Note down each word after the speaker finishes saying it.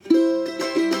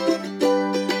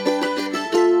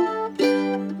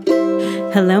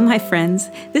Hello, my friends.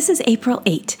 This is April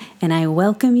 8, and I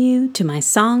welcome you to my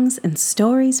Songs and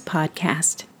Stories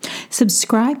podcast.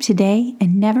 Subscribe today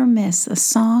and never miss a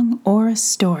song or a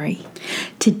story.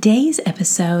 Today's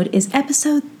episode is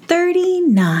episode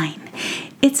 39.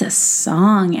 It's a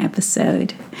song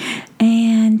episode,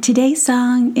 and today's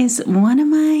song is one of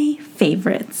my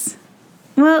favorites.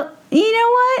 Well, you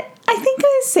know what? I think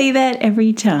I say that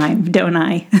every time, don't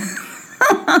I?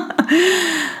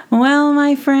 Well,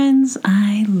 my friends,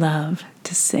 I love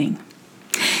to sing.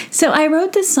 So I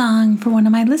wrote this song for one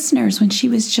of my listeners when she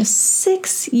was just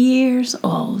 6 years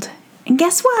old. And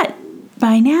guess what?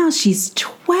 By now, she's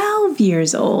 12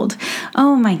 years old.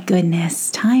 Oh my goodness,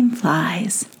 time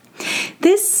flies.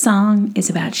 This song is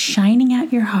about shining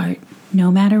out your heart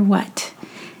no matter what.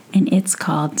 And it's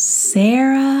called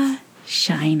Sarah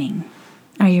Shining.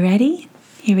 Are you ready?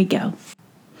 Here we go.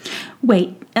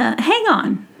 Wait, hang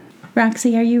on.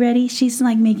 Roxy, are you ready? She's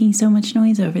like making so much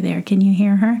noise over there. Can you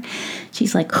hear her?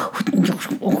 She's like,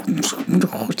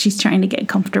 she's trying to get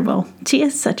comfortable. She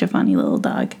is such a funny little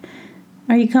dog.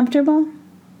 Are you comfortable?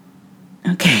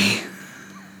 Okay.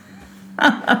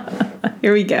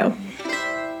 Here we go.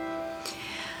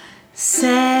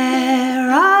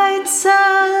 Sarah, it's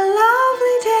a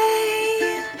lovely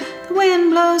day. The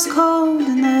wind blows cold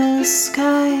and the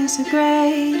skies are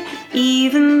gray.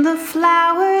 Even the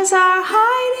flowers are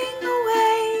hiding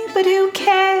away, but who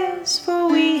cares, for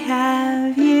we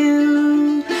have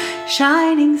you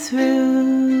shining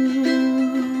through.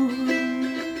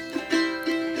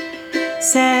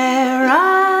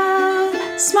 Sarah,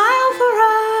 smile for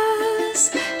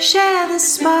us, share the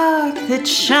spark that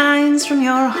shines from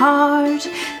your heart.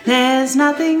 There's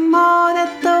nothing more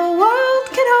that the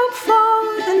world can hope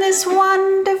for than this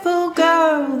wonderful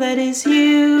girl that is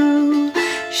you,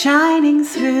 shining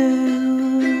through.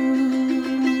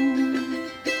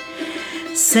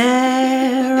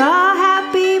 Sarah,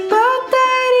 happy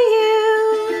birthday to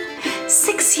you.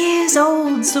 6 years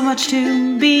old, so much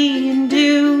to be and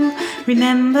do.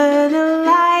 Remember the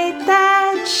light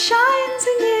that shines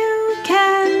in you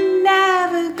can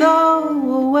never go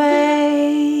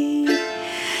away.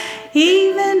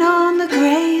 Even on the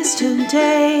grayest of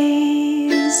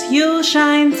days, you'll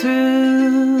shine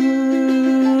through.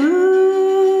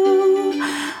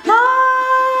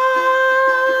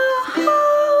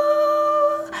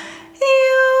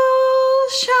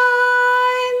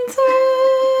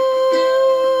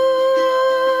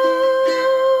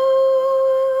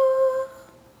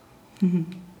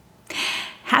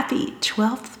 Happy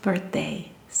 12th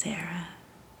birthday, Sarah.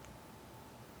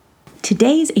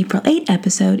 Today's April 8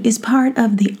 episode is part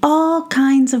of the All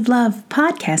Kinds of Love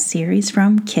podcast series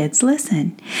from Kids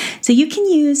Listen. So you can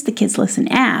use the Kids Listen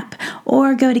app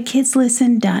or go to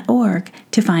kidslisten.org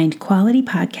to find quality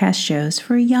podcast shows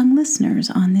for young listeners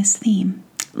on this theme.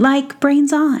 Like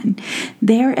Brains On.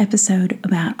 Their episode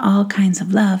about all kinds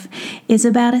of love is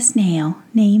about a snail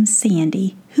named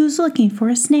Sandy who's looking for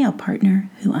a snail partner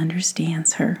who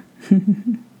understands her.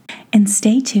 And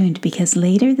stay tuned because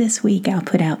later this week I'll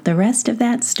put out the rest of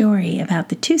that story about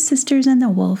the two sisters and the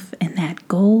wolf and that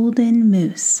golden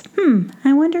moose.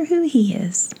 I wonder who he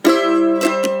is.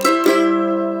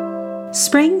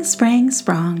 Spring, sprang,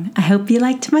 sprung. I hope you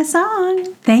liked my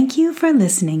song. Thank you for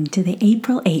listening to the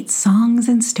April 8 Songs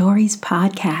and Stories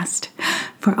podcast.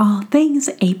 For all things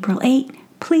April 8,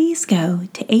 please go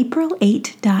to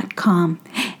april8.com.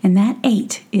 And that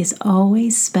 8 is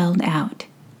always spelled out.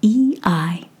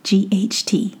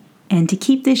 EIGHT. And to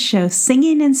keep this show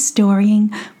singing and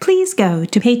storying, please go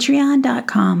to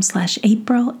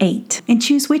patreon.com/April8 and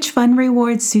choose which fun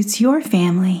reward suits your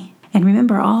family. And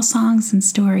remember, all songs and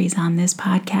stories on this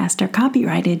podcast are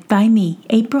copyrighted by me,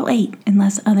 April 8,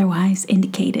 unless otherwise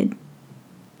indicated.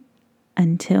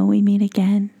 Until we meet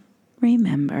again,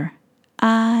 remember,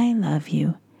 I love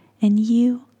you, and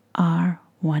you are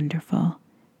wonderful,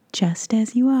 just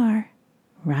as you are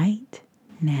right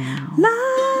now. Love